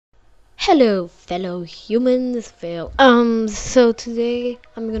Hello, fellow humans. So today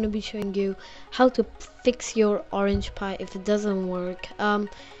I'm gonna be showing you how to fix your Orange Pi if it doesn't work.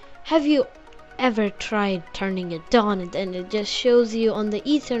 Have you ever tried turning it on and then it just shows you on the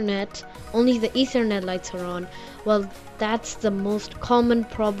Ethernet, only the Ethernet lights are on? Well, that's the most common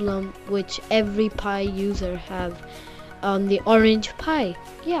problem which every Pi user have on the Orange Pi.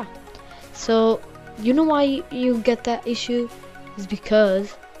 Yeah. So, you know why you get that issue? Is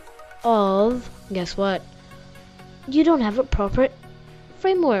because of, guess what, you don't have a proper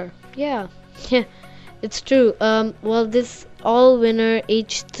firmware. Yeah. Yeah, it's true. Well, this all winner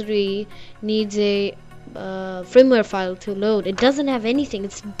H3 needs a firmware file to load. It doesn't have anything.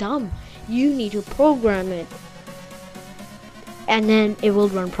 It's dumb. You need to program it and then it will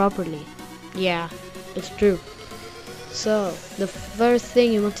run properly. Yeah, it's true. So the first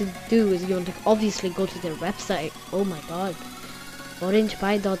thing you want to do is you want to obviously go to their website. Oh my god,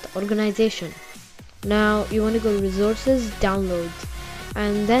 orangepi.organization. Now you want to go to resources, downloads,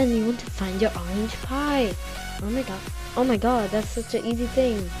 and then you want to find your Orange Pi. Oh my god, that's such an easy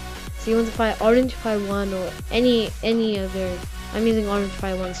thing. So you want to find Orange Pi 1 or any other. I'm using Orange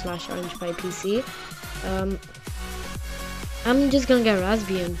Pi 1 / Orange Pi PC. I'm just gonna get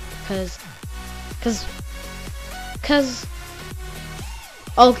Raspbian cause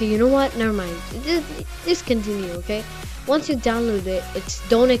okay, you know what, never mind, just continue. Okay, once you download it,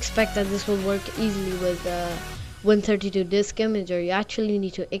 don't expect that this will work easily with Win32 disk imager. You actually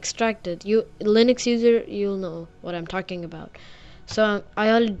need to extract it. You Linux user, you'll know what I'm talking about. So I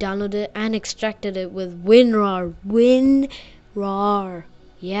already downloaded it and extracted it with WinRAR.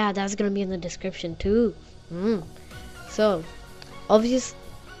 Yeah, that's gonna be in the description too. So obvious,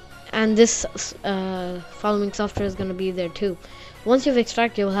 and this following software is gonna be there too. Once you've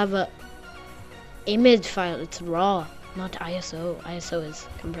extracted, you'll have a image file. It's raw, not ISO. ISO is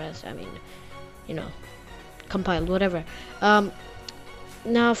compressed. I mean, you know, compiled, whatever.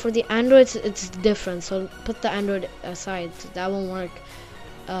 Now for the Androids, it's different. So put the Android aside. That won't work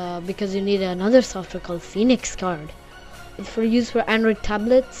because you need another software called Phoenix Card. It's for use for Android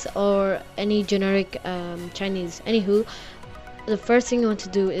tablets or any generic Chinese. Anywho, the first thing you want to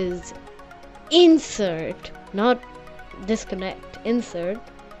do is insert, not disconnect, insert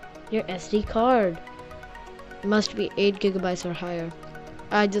your SD card. It must be 8 GB or higher.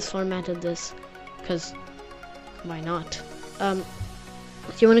 I just formatted this because why not? So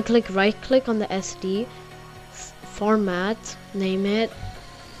you want to right click on the SD, format, name it.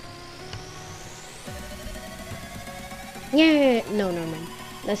 Yeah, no, never mind.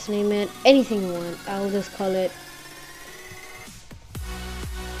 Let's name it anything you want. I'll just call it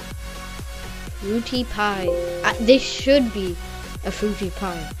Fruity Pie. This should be a Fruity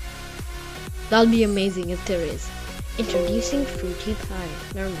Pie. That'll be amazing if there is. Introducing Fruity Pie.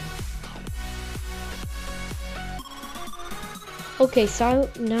 Never mind. Okay, so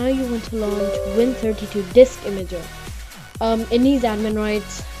now you want to launch Win32 disk imager. It needs admin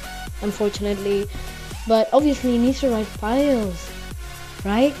rights, unfortunately, but obviously it needs to write files,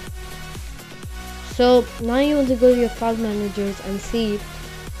 right? So now you want to go to your file managers and see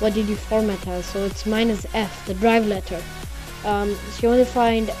what did you format as. So it's -F, the drive letter. So you want to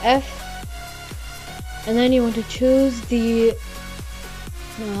find F, and then you want to choose the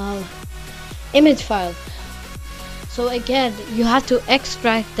image file. So again, you have to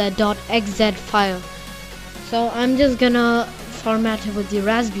extract the .xz file. So I'm just gonna format it with the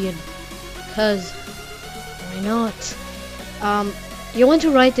Raspbian, cause why not? You want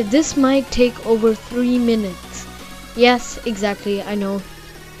to write it. This might take over 3 minutes. Yes, exactly, I know.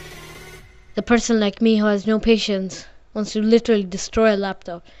 The person like me who has no patience wants to literally destroy a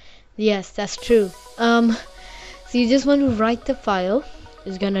laptop. Yes, that's true. So you just want to write the file.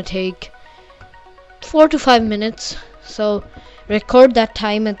 It's gonna take 4 to 5 minutes. So record that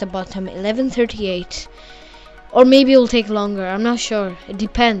time at the bottom, 11:38, or maybe it'll take longer. I'm not sure. It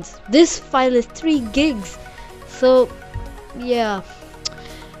depends. This file is 3 gigs. So yeah,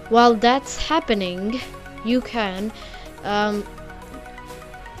 while that's happening, you can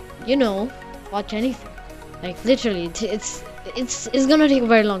you know, watch anything. Like literally, it's gonna take a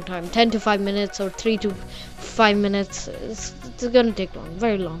very long time, 10 to 5 minutes or 3 to 5 minutes. It's gonna take long,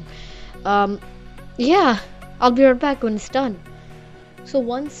 very long. Yeah, I'll be right back when it's done. So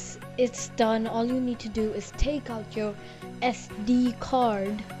once it's done, all you need to do is take out your SD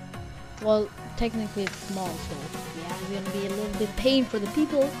card. Well, technically it's small, so yeah, it's gonna be a little bit pain for the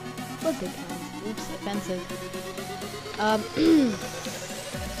people, but they can. Oops, offensive.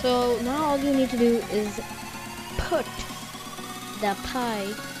 So now all you need to do is put the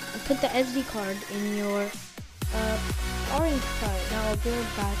SD card in your orange Pi. Now I'll be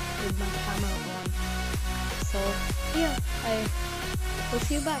right back with my camera on. So yeah, I will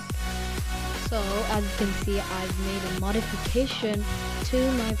see you back. So as you can see, I've made a modification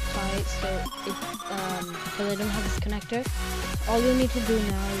to my Pi, so it because I don't have this connector. All you need to do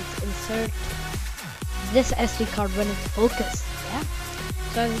now is insert this SD card when it's focused. Yeah.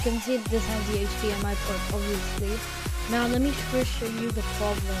 So as you can see, this has the HDMI port, obviously. Now let me first show you the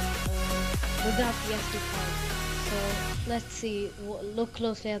problem without the SD card. So let's see. Look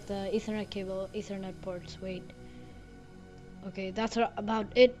closely at the Ethernet cable, Ethernet ports. Wait. Okay, that's about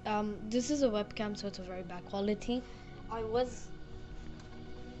it. This is a webcam, so it's a very bad quality.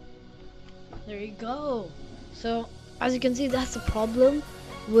 There you go. So as you can see, that's the problem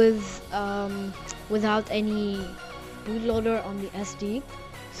with without any bootloader on the SD.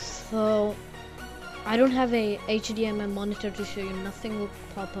 So I don't have a HDMI monitor to show you. Nothing will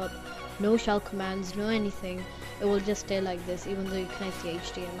pop up. No shell commands, no anything. It will just stay like this, even though you connect the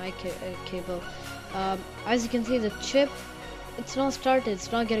HDMI cable. As you can see, the chip, it's not started.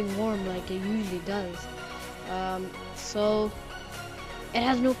 It's not getting warm like it usually does. So it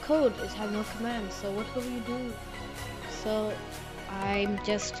has no code. It has no command. So what will you do? So I'm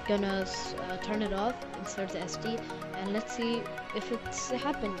just gonna turn it off, insert the SD, and let's see if it's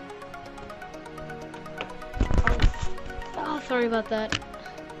happened. Oh, sorry about that.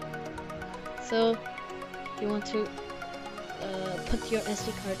 So you want to put your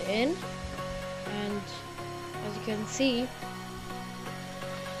SD card in, and as you can see,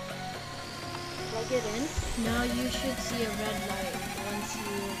 plug it in. Now you should see a red light once you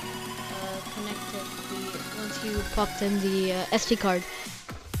once you popped in the SD card.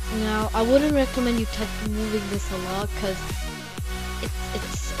 Now I wouldn't recommend you moving this a lot, because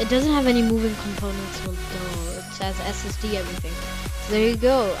it doesn't have any moving components. Well, it says SSD everything. So there you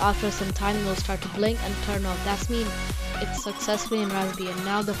go. After some time, it'll start to blink and turn off. That's mean it's successfully in Raspberry. And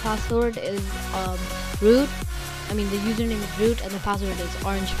now the password is root. I mean the username is root, and the password is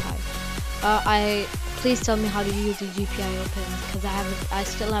Orange Pi. Please tell me how to use the GPIO pins, because I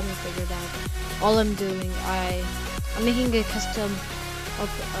still haven't figured out. All I'm doing, I'm making a custom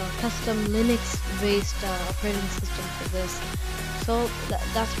Linux-based operating system for this. So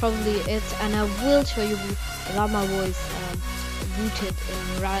that's probably it, and I will show you without my voice booted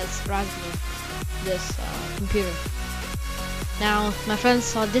in Raspberry, this computer. Now my friends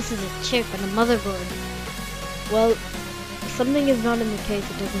saw this is a chip and a motherboard. Well, if something is not in the case,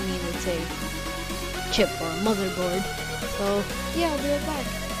 it doesn't mean it's a chip or a motherboard. So yeah, I'll be right back.